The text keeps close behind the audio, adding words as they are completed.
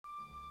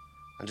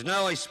And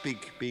now I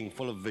speak, being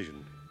full of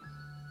vision.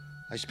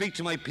 I speak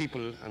to my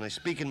people, and I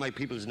speak in my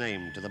people's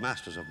name to the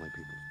masters of my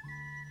people.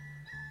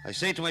 I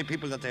say to my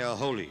people that they are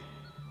holy,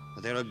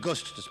 that they are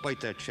august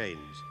despite their chains,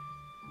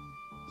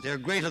 that they are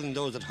greater than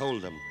those that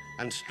hold them,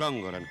 and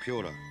stronger and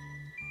purer,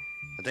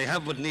 that they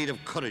have but need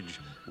of courage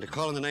and to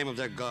call on the name of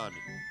their God.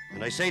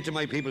 And I say to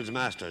my people's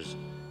masters,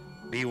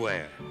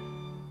 beware.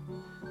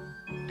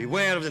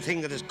 Beware of the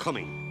thing that is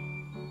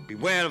coming.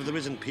 Beware of the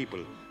risen people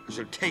who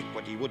shall take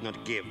what ye would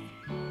not give.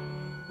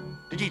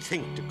 Did ye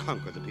think to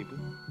conquer the people?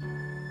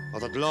 Or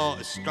that law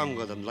is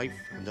stronger than life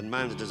and than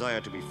man's desire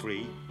to be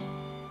free?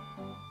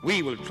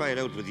 We will try it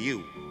out with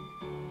you.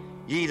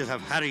 Ye that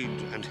have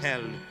harried and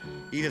held,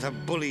 ye that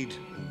have bullied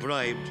and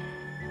bribed,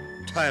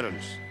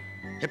 tyrants,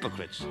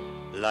 hypocrites,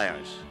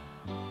 liars.